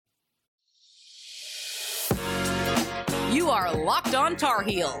are Locked On Tar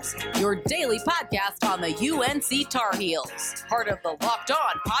Heels, your daily podcast on the UNC Tar Heels, part of the Locked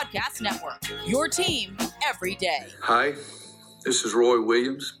On Podcast Network, your team every day. Hi, this is Roy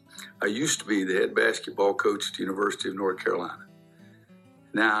Williams. I used to be the head basketball coach at the University of North Carolina.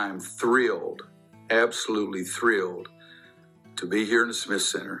 Now I'm thrilled, absolutely thrilled, to be here in the Smith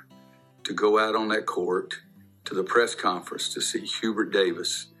Center, to go out on that court to the press conference to see Hubert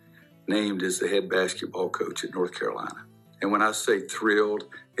Davis named as the head basketball coach at North Carolina. And when I say thrilled,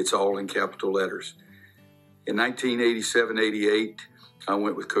 it's all in capital letters. In 1987-88, I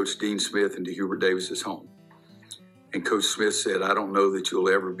went with Coach Dean Smith into Hubert Davis's home. And Coach Smith said, I don't know that you'll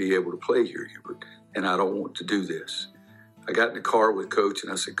ever be able to play here, Hubert, and I don't want to do this. I got in the car with Coach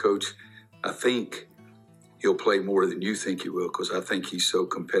and I said, Coach, I think he'll play more than you think he will because I think he's so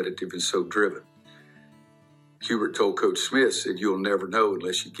competitive and so driven. Hubert told Coach Smith, said, you'll never know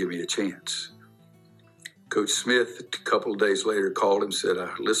unless you give me a chance. Coach Smith, a couple of days later, called him, said, I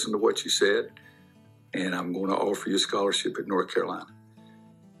listened to what you said, and I'm going to offer you a scholarship at North Carolina.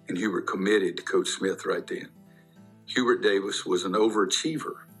 And Hubert committed to Coach Smith right then. Hubert Davis was an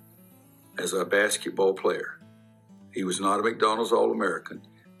overachiever as a basketball player. He was not a McDonald's All-American,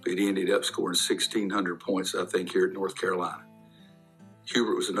 but he ended up scoring 1,600 points, I think, here at North Carolina.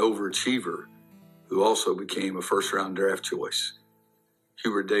 Hubert was an overachiever who also became a first-round draft choice.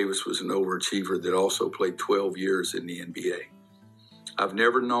 Hubert Davis was an overachiever that also played 12 years in the NBA. I've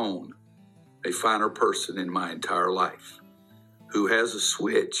never known a finer person in my entire life who has a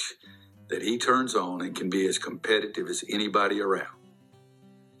switch that he turns on and can be as competitive as anybody around.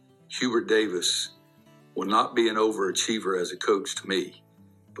 Hubert Davis will not be an overachiever as a coach to me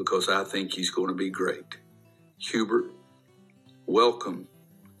because I think he's going to be great. Hubert, welcome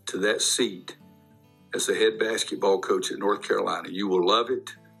to that seat as the head basketball coach at North Carolina. You will love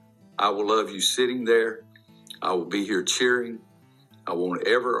it. I will love you sitting there. I will be here cheering. I won't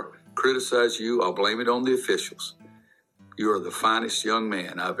ever criticize you. I'll blame it on the officials. You are the finest young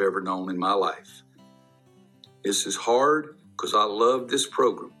man I've ever known in my life. This is hard because I love this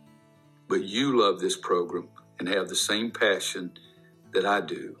program, but you love this program and have the same passion that I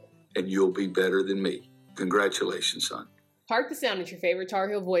do, and you'll be better than me. Congratulations, son. Hark the sound at your favorite Tar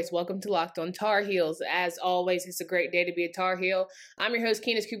Heel voice. Welcome to Locked On Tar Heels. As always, it's a great day to be a Tar Heel. I'm your host,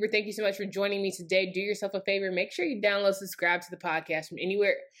 Candace Cooper. Thank you so much for joining me today. Do yourself a favor. Make sure you download, subscribe to the podcast from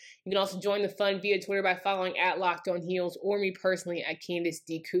anywhere. You can also join the fun via Twitter by following at Locked On Heels or me personally at Candace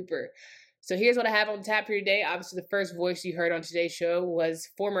D. Cooper. So here's what I have on tap here today. Obviously, the first voice you heard on today's show was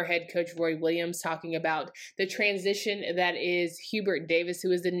former head coach Roy Williams talking about the transition that is Hubert Davis, who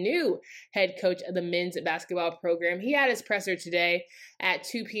is the new head coach of the men's basketball program. He had his presser today at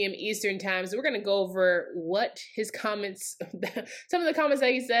 2 p.m. Eastern time. So we're going to go over what his comments, some of the comments that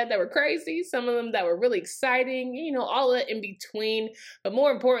he said that were crazy, some of them that were really exciting, you know, all of it in between. But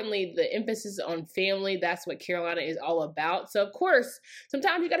more importantly, the emphasis on family. That's what Carolina is all about. So, of course,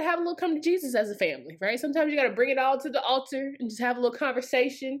 sometimes you got to have a little come to Jesus as a family, right? Sometimes you got to bring it all to the altar and just have a little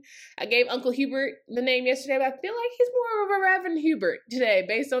conversation. I gave Uncle Hubert the name yesterday, but I feel like he's more of a Reverend Hubert today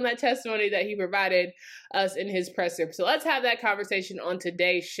based on that testimony that he provided us in his presser. So let's have that conversation on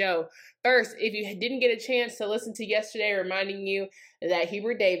today's show. First, if you didn't get a chance to listen to yesterday, reminding you that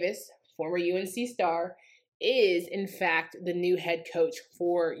Hubert Davis, former UNC star, is in fact the new head coach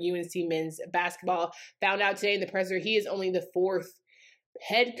for UNC men's basketball. Found out today in the presser he is only the fourth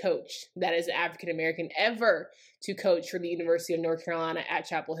head coach that is African American ever to coach for the University of North Carolina at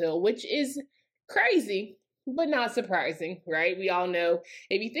Chapel Hill, which is crazy, but not surprising, right? We all know,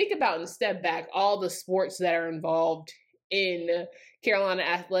 if you think about and step back, all the sports that are involved in Carolina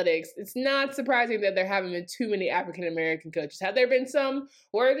athletics, it's not surprising that there haven't been too many African American coaches. Have there been some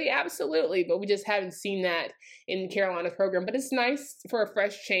worthy? Absolutely, but we just haven't seen that in Carolina's program. But it's nice for a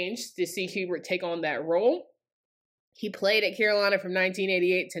fresh change to see Hubert take on that role. He played at Carolina from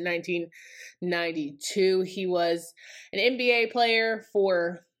 1988 to 1992. He was an NBA player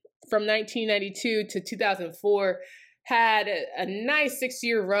from 1992 to 2004. Had a nice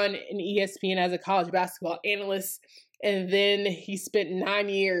 6-year run in ESPN as a college basketball analyst. And then he spent 9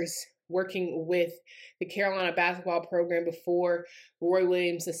 years working with the Carolina basketball program before Roy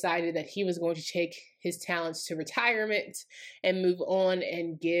Williams decided that he was going to take his talents to retirement and move on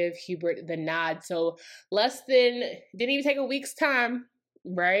and give Hubert the nod. So didn't even take a week's time,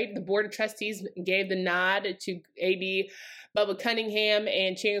 right? The Board of Trustees gave the nod to AD Bubba Cunningham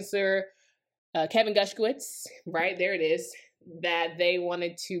and Chancellor Kevin Gushkowitz, right? There it is. that they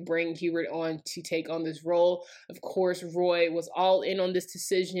wanted to bring Hubert on to take on this role. Of course, Roy was all in on this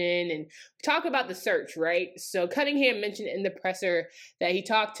decision, and talk about the search, right? So Cunningham mentioned in the presser that he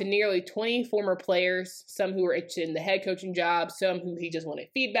talked to nearly 20 former players, some who were interested in the head coaching job, some who he just wanted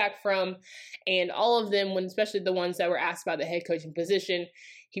feedback from, and all of them, especially the ones that were asked about the head coaching position,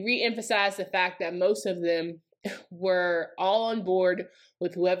 he re-emphasized the fact that most of them were all on board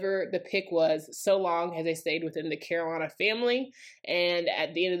with whoever the pick was, so long as they stayed within the Carolina family. And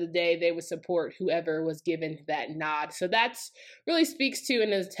at the end of the day, they would support whoever was given that nod. So that's really speaks to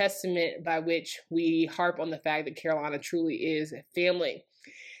and is a testament by which we harp on the fact that Carolina truly is a family.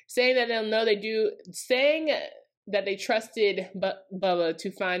 Saying that they trusted Bubba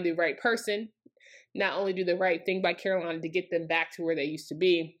to find the right person, not only do the right thing by Carolina to get them back to where they used to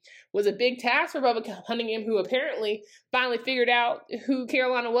be, was a big task for Bubba Cunningham, who apparently finally figured out who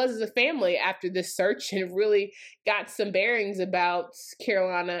Carolina was as a family after this search and really got some bearings about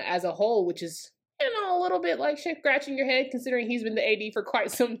Carolina as a whole, which is, a little bit like scratching your head considering he's been the AD for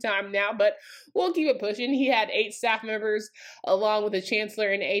quite some time now, but we'll keep it pushing. He had 8 staff members along with the chancellor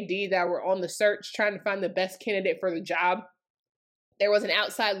and AD that were on the search trying to find the best candidate for the job. There was an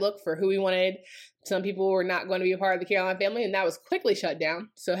outside look for who he wanted. Some people were not going to be a part of the Carolina family, and that was quickly shut down.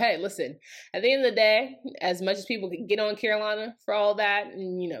 So, hey, listen, at the end of the day, as much as people can get on Carolina for all that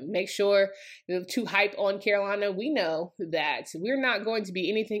and, make sure they're too hype on Carolina, we know that we're not going to be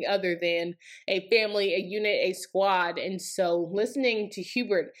anything other than a family, a unit, a squad. And so listening to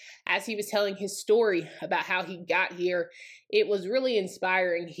Hubert as he was telling his story about how he got here, it was really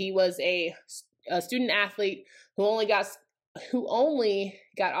inspiring. He was a student athlete who only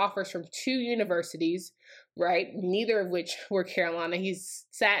got offers from 2 universities, right? Neither of which were Carolina. He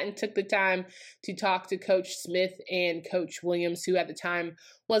sat and took the time to talk to Coach Smith and Coach Williams, who at the time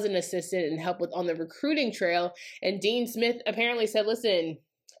was an assistant and helped on the recruiting trail. And Dean Smith apparently said, listen,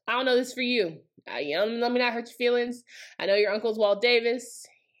 I don't know this for you. Let me not hurt your feelings. I know your uncle's Walt Davis.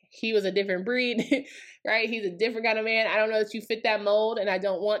 He was a different breed, right? He's a different kind of man. I don't know that you fit that mold, and I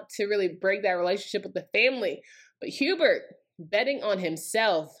don't want to really break that relationship with the family. But Hubert, betting on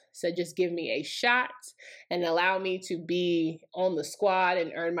himself, said just give me a shot and allow me to be on the squad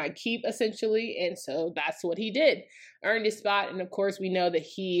and earn my keep, essentially. And so that's what he did, earned his spot. And of course, we know that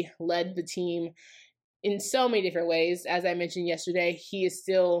he led the team in so many different ways. As I mentioned yesterday, he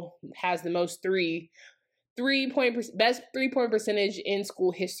still has the most best three-point percentage in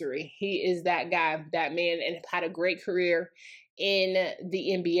school history. He is that guy, that man, and had a great career in the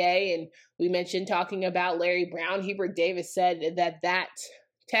NBA. And we mentioned talking about Larry Brown. Hubert Davis said that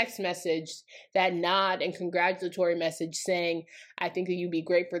text message, that nod and congratulatory message saying, I think that you'd be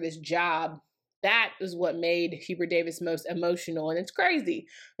great for this job, that is what made Hubert Davis most emotional. And it's crazy,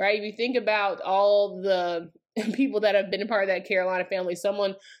 right? If you think about all the people that have been a part of that Carolina family,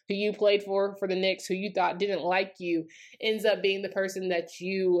 someone who you played for the Knicks, who you thought didn't like you, ends up being the person that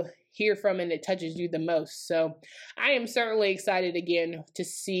you hear from and it touches you the most. So I am certainly excited again to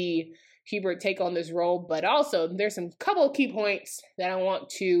see Hubert take on this role, but also there's some couple of key points that I want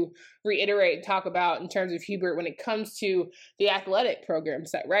to reiterate and talk about in terms of Hubert when it comes to the athletic program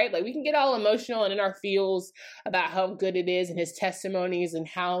set, right? Like, we can get all emotional and in our feels about how good it is and his testimonies and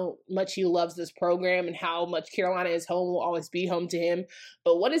how much he loves this program and how much Carolina is home, will always be home to him.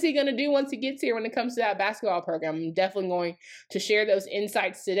 But what is he going to do once he gets here when it comes to that basketball program? I'm definitely going to share those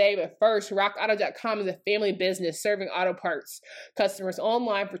insights today. But first, RockAuto.com is a family business serving auto parts customers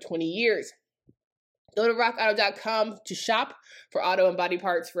online for 20 years. Go to rockauto.com to shop for auto and body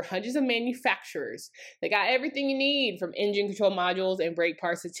parts for hundreds of manufacturers. They got everything you need, from engine control modules and brake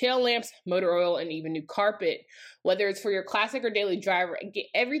parts to tail lamps, motor oil, and even new carpet. Whether it's for your classic or daily driver, get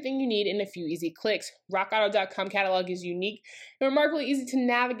everything you need in a few easy clicks. RockAuto.com catalog is unique and remarkably easy to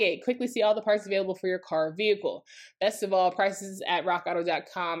navigate. Quickly see all the parts available for your car or vehicle. Best of all, prices at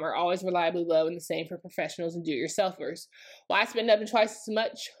RockAuto.com are always reliably low and the same for professionals and do-it-yourselfers. Why spend up to twice as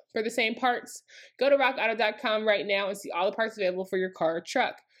much for the same parts? Go to rockauto.com right now and see all the parts available for your car or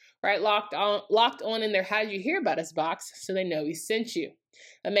truck. Right, locked on in their How Did You Hear About Us box so they know we sent you.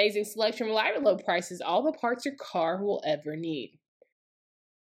 Amazing selection, reliable low prices, all the parts your car will ever need.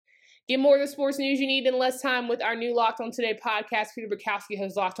 Get more of the sports news you need in less time with our new Locked On Today podcast. Peter Bukowski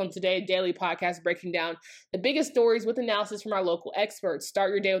hosts Locked On Today, a daily podcast breaking down the biggest stories with analysis from our local experts.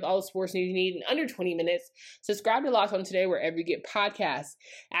 Start your day with all the sports news you need in under 20 minutes. Subscribe to Locked On Today wherever you get podcasts.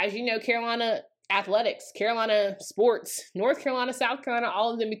 As you know, Carolina athletics, Carolina sports, North Carolina, South Carolina,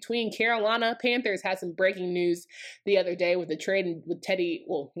 all of them between. Carolina Panthers had some breaking news the other day with the trade with Teddy.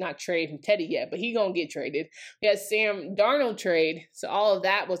 Well, not trade from Teddy yet, but he gonna get traded. We had Sam Darnold trade. So all of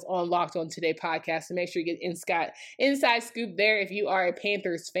that was on Locked On Today podcast. So make sure you get inside scoop there. If you are a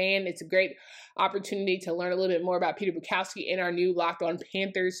Panthers fan, it's a great opportunity to learn a little bit more about Peter Bukowski and our new Locked On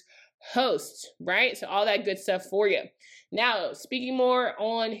Panthers host, right? So all that good stuff for you. Now, speaking more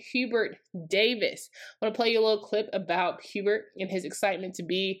on Hubert Davis, I want to play you a little clip about Hubert and his excitement to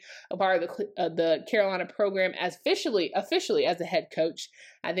be a part of the Carolina program as officially as the head coach.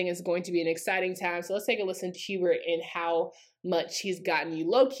 I think it's going to be an exciting time. So let's take a listen to Hubert and how much he's gotten you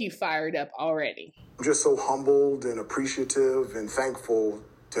low-key fired up already. I'm just so humbled and appreciative and thankful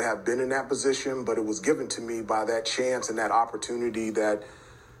to have been in that position, but it was given to me by that chance and that opportunity that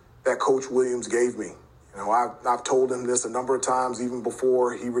Coach Williams gave me. You know, I've told him this a number of times, even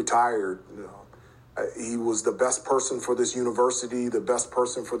before he retired. You know, he was the best person for this university, the best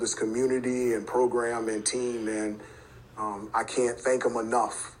person for this community and program and team, and I can't thank him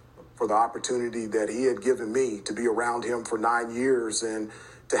enough for the opportunity that he had given me to be around him for 9 years and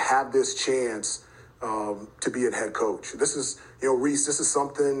to have this chance to be a head coach. This is, Reese, this is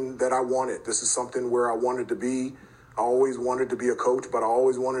something that I wanted. This is something where I wanted to be. I always wanted to be a coach, but I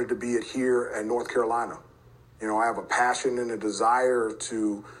always wanted to be it here at North Carolina. I have a passion and a desire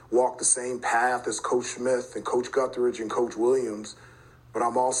to walk the same path as Coach Smith and Coach Guthridge and Coach Williams, but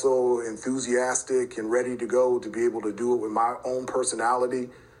I'm also enthusiastic and ready to go to be able to do it with my own personality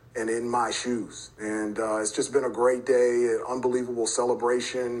and in my shoes. And it's just been a great day, an unbelievable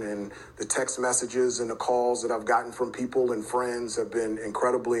celebration, and the text messages and the calls that I've gotten from people and friends have been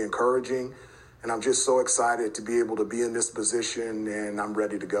incredibly encouraging. And I'm just so excited to be able to be in this position, and I'm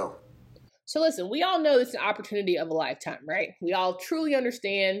ready to go. So listen, we all know it's an opportunity of a lifetime, right? We all truly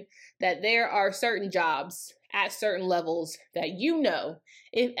understand that there are certain jobs at certain levels that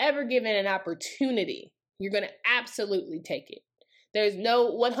if ever given an opportunity, you're going to absolutely take it. There's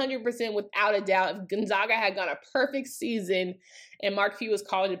no 100% without a doubt. If Gonzaga had gone a perfect season and Mark Few was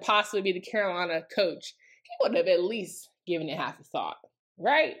called to possibly be the Carolina coach, he would have at least given it half a thought,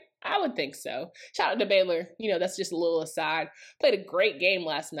 right? I would think so. Shout out to Baylor. That's just a little aside. Played a great game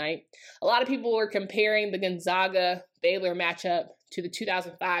last night. A lot of people were comparing the Gonzaga-Baylor matchup to the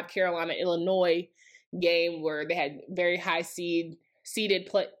 2005 Carolina-Illinois game where they had very high-seeded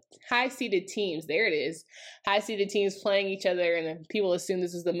teams. There it is. High-seeded teams playing each other, and people assumed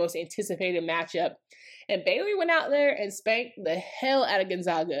this was the most anticipated matchup. And Baylor went out there and spanked the hell out of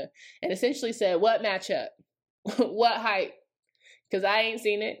Gonzaga and essentially said, what matchup? What hype? Because I ain't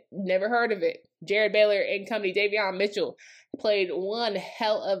seen it, never heard of it. Jared Baylor and company, Davion Mitchell, played one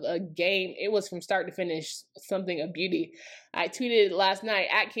hell of a game. It was from start to finish something of beauty. I tweeted last night,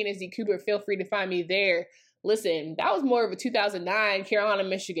 at Candace D. Cooper, feel free to find me there. Listen, that was more of a 2009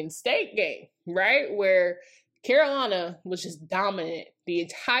 Carolina-Michigan State game, right? Where Carolina was just dominant the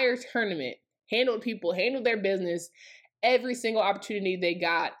entire tournament, handled people, handled their business, every single opportunity they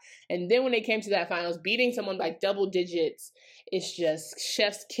got. And then when they came to that finals, beating someone by double digits, it's just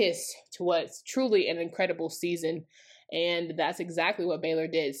chef's kiss to what's truly an incredible season. And that's exactly what Baylor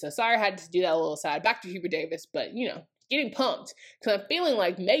did. So sorry I had to do that a little aside. Back to Hubert Davis, but, getting pumped because I'm feeling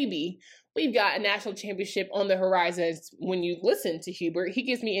like maybe we've got a national championship on the horizon. When you listen to Hubert, he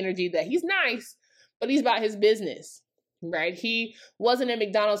gives me energy that he's nice, but he's about his business. Right? He wasn't a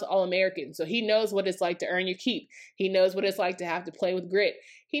McDonald's All-American, so he knows what it's like to earn your keep. He knows what it's like to have to play with grit.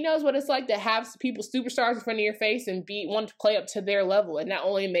 He knows what it's like to have people, superstars in front of your face and want to play up to their level. And that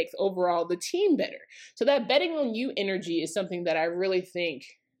only makes overall the team better. So that betting on you energy is something that I really think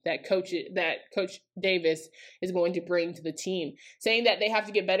that Coach Davis is going to bring to the team. Saying that they have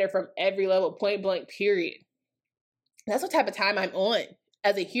to get better from every level, point blank, period. That's what type of time I'm on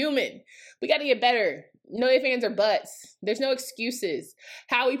as a human. We got to get better. No ifs, ands, or buts. There's no excuses.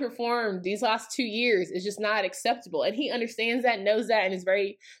 How we performed these last 2 years is just not acceptable. And he understands that, knows that, and is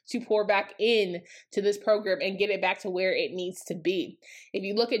ready to pour back in to this program and get it back to where it needs to be. If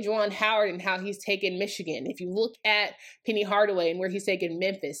you look at Juwan Howard and how he's taken Michigan, if you look at Penny Hardaway and where he's taken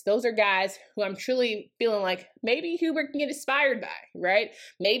Memphis, those are guys who I'm truly feeling like maybe Hubert can get inspired by, right?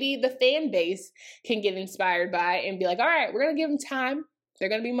 Maybe the fan base can get inspired by and be like, all right, we're going to give him time. There are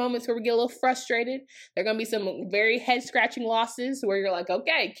going to be moments where we get a little frustrated. There are going to be some very head-scratching losses where you're like,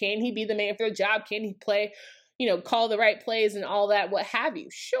 okay, can he be the man for the job? Can he play, call the right plays and all that, what have you?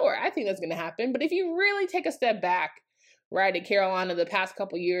 Sure, I think that's going to happen. But if you really take a step back, right, at Carolina the past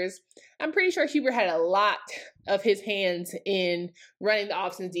couple years, I'm pretty sure Hubert had a lot of his hands in running the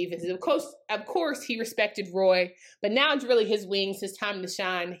offense defense. Of course, he respected Roy, but now it's really his wings, his time to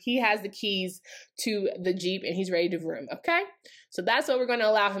shine. He has the keys to the Jeep, and he's ready to vroom, okay? So that's what we're going to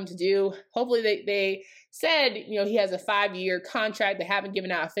allow him to do. Hopefully they said, he has a 5-year contract. They haven't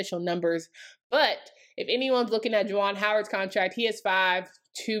given out official numbers, but if anyone's looking at Juwan Howard's contract, he has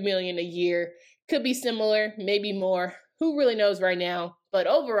 $2 million a year. Could be similar, maybe more. Who really knows right now? But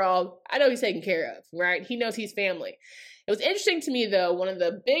overall, I know he's taken care of, right? He knows he's family. It was interesting to me, though, one of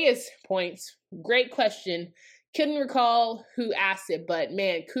the biggest points, great question. Couldn't recall who asked it, but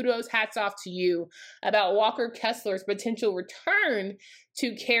man, kudos, hats off to you about Walker Kessler's potential return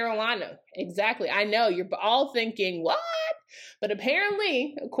to Carolina. Exactly. I know you're all thinking, what? But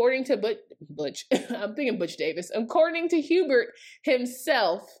apparently, according to Butch, I'm thinking Butch Davis, according to Hubert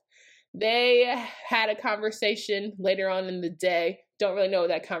himself, they had a conversation later on in the day. Don't really know what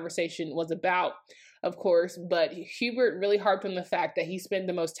that conversation was about, of course, but Hubert really harped on the fact that he spent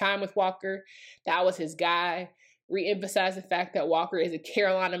the most time with Walker. That was his guy. Re-emphasized the fact that Walker is a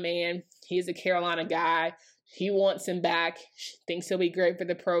Carolina man. He's a Carolina guy. He wants him back. Thinks he'll be great for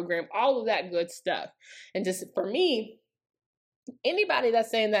the program. All of that good stuff. And just for me, anybody that's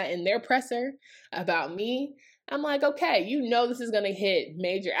saying that in their presser about me, I'm like, okay, this is going to hit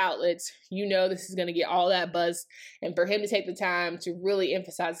major outlets. This is going to get all that buzz. And for him to take the time to really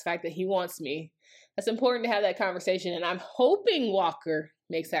emphasize the fact that he wants me, that's important to have that conversation. And I'm hoping Walker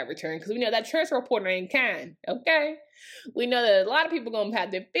makes that return because we know that transfer portal ain't kind, okay? We know that a lot of people going to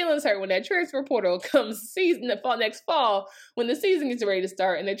have their feelings hurt when that transfer portal comes next fall when the season gets ready to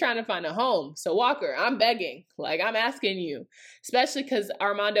start and they're trying to find a home. So Walker, I'm begging, I'm asking you, especially because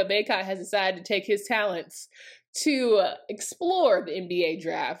Armando Bacot has decided to take his talents to explore the NBA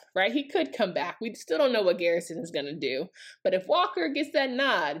draft, right? He could come back. We still don't know what Garrison is going to do. But if Walker gets that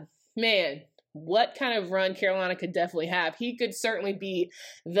nod, man, what kind of run Carolina could definitely have. He could certainly be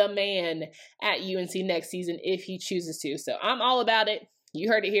the man at UNC next season if he chooses to. So I'm all about it. You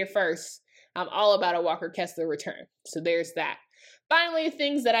heard it here first. I'm all about a Walker Kessler return. So there's that. Finally,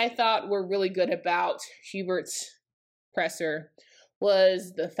 things that I thought were really good about Hubert's presser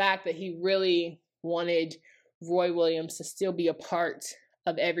was the fact that he really wanted Roy Williams to still be a part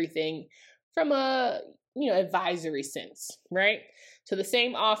of everything from a, advisory sense, right? So the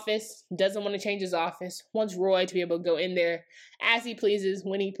same office, doesn't want to change his office, wants Roy to be able to go in there as he pleases,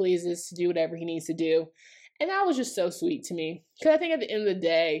 when he pleases, to do whatever he needs to do. And that was just so sweet to me. Because I think at the end of the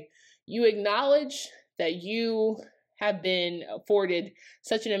day, you acknowledge that you have been afforded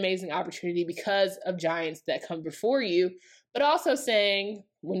such an amazing opportunity because of giants that come before you, but also saying,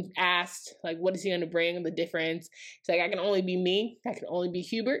 when asked, what is he going to bring, the difference, he's like, I can only be me, I can only be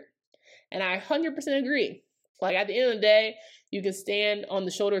Hubert. And I 100% agree. At the end of the day, you can stand on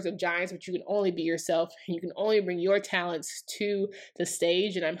the shoulders of giants, but you can only be yourself. And you can only bring your talents to the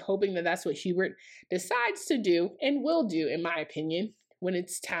stage. And I'm hoping that that's what Hubert decides to do and will do, in my opinion, when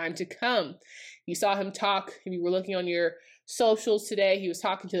it's time to come. You saw him talk, if you were looking on your socials today, he was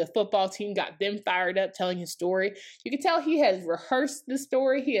talking to the football team, got them fired up, telling his story. You can tell he has rehearsed the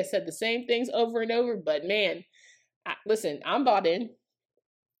story. He has said the same things over and over, but man, listen, I'm bought in.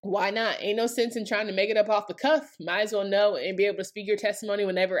 Why not? Ain't no sense in trying to make it up off the cuff. Might as well know and be able to speak your testimony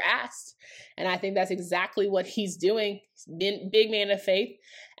whenever asked. And I think that's exactly what he's doing. He's been big man of faith,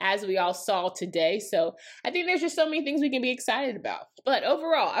 as we all saw today. So I think there's just so many things we can be excited about. But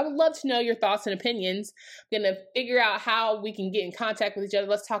overall, I would love to know your thoughts and opinions. I'm going to figure out how we can get in contact with each other.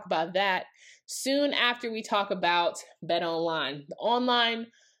 Let's talk about that soon after we talk about BetOnline. The online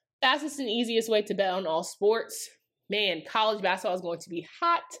fastest and easiest way to bet on all sports. Man, college basketball is going to be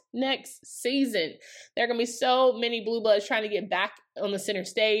hot next season. There are going to be so many blue bloods trying to get back on the center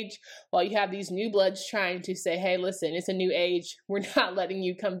stage, while you have these new bloods trying to say, hey, listen, it's a new age. We're not letting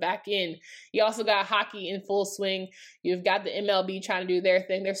you come back in. You also got hockey in full swing. You've got the MLB trying to do their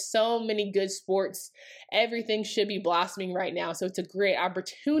thing. There's so many good sports. Everything should be blossoming right now. So it's a great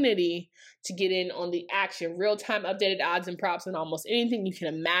opportunity to get in on the action. Real-time updated odds and props on almost anything you can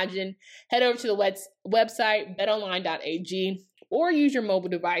imagine. Head over to the website, betonline.ag, or use your mobile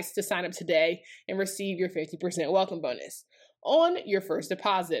device to sign up today and receive your 50% welcome bonus on your first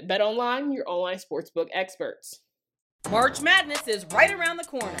deposit. BetOnline, your online sportsbook experts. March Madness is right around the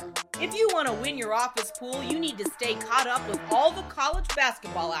corner. If you want to win your office pool, you need to stay caught up with all the college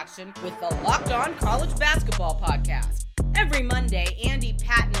basketball action with the Locked On College Basketball Podcast. Every Monday, Andy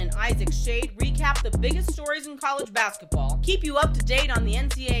Patton and Isaac Shade recap the biggest stories in college basketball, keep you up to date on the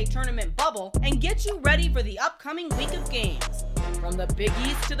NCAA tournament bubble, and get you ready for the upcoming week of games. From the Big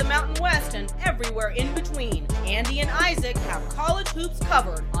East to the Mountain West and everywhere in between, Andy and Isaac have college hoops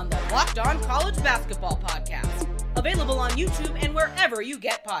covered on the Locked On College Basketball Podcast. Available on YouTube and wherever you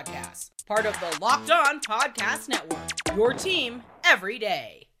get podcasts. Part of the Locked On Podcast Network. Your team every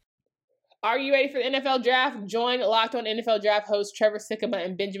day. Are you ready for the NFL Draft? Join Locked On NFL Draft hosts Trevor Sikkema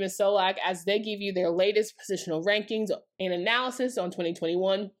and Benjamin Solak as they give you their latest positional rankings and analysis on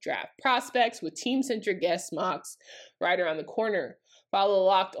 2021 draft prospects with team-centric guest mocks right around the corner. Follow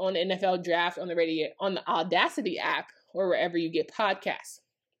Locked On NFL Draft on the Audacity app or wherever you get podcasts.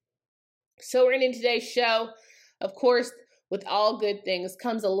 So we're in today's show. Of course, with all good things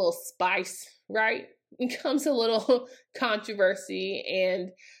comes a little spice, right? It comes a little controversy and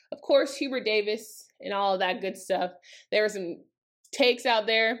of course, Hubert Davis and all of that good stuff. There were some takes out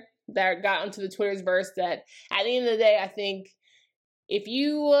there that got onto the Twitter's verse that at the end of the day, I think if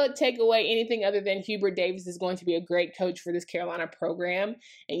you take away anything other than Hubert Davis is going to be a great coach for this Carolina program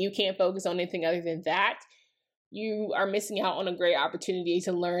and you can't focus on anything other than that, you are missing out on a great opportunity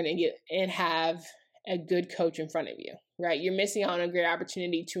to learn and have a good coach in front of you, right? You're missing out on a great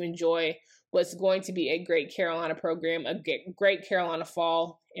opportunity to enjoy what's going to be a great Carolina program, a great Carolina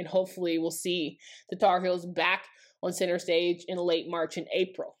fall, and hopefully we'll see the Tar Heels back on center stage in late March and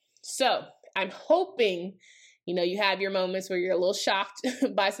April. So I'm hoping, you have your moments where you're a little shocked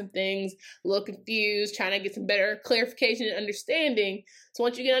by some things, a little confused, trying to get some better clarification and understanding. So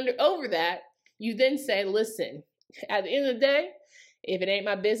once you get over that, you then say, listen, at the end of the day, if it ain't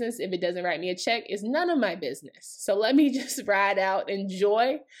my business, if it doesn't write me a check, it's none of my business. So let me just ride out,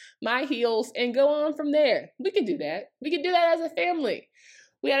 enjoy my heels, and go on from there. We can do that. We can do that as a family.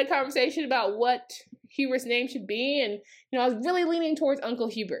 We had a conversation about what Hubert's name should be, and I was really leaning towards Uncle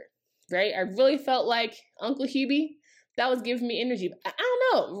Hubert, right? I really felt like Uncle Hubie, that was giving me energy. I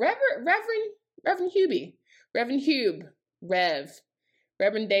don't know, Reverend Hubie, Reverend Hube,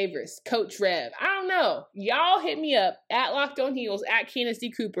 Reverend Davis, Coach Rev. I don't know. Y'all hit me up at Locked On Heels, at Candace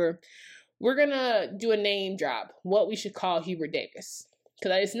D. Cooper. We're going to do a name drop, what we should call Hubert Davis.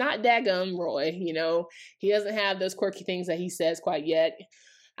 Because it's not daggum Roy, He doesn't have those quirky things that he says quite yet.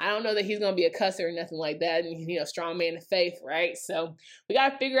 I don't know that he's going to be a cusser or nothing like that. And, strong man of faith, right? So we got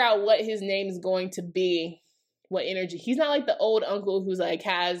to figure out what his name is going to be, what energy. He's not like the old uncle who's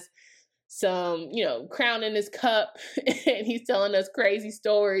has some, crown in his cup and he's telling us crazy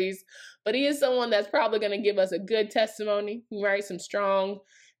stories, but he is someone that's probably going to give us a good testimony, right? Some strong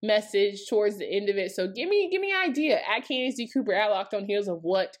message towards the end of it. So give me an idea at Candace D. Cooper at Locked On Heels of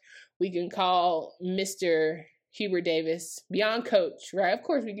what we can call Mr. Hubert Davis beyond coach, right? Of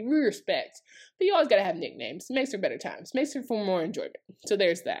course, we respect, but you always got to have nicknames. It makes for better times, makes for more enjoyment. So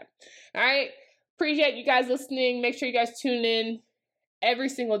there's that. All right. Appreciate you guys listening. Make sure you guys tune in every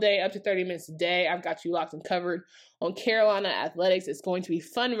single day, up to 30 minutes a day. I've got you locked and covered on Carolina athletics. It's going to be a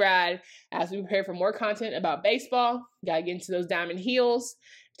fun ride as we prepare for more content about baseball. Got to get into those Diamond Heels,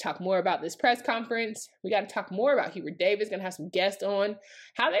 talk more about this press conference. We got to talk more about Hubert Davis. Going to have some guests on.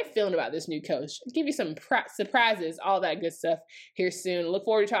 How they feeling about this new coach? Give you some surprises, all that good stuff here soon. Look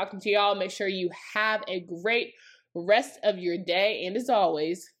forward to talking to y'all. Make sure you have a great rest of your day. And as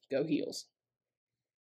always, go Heels.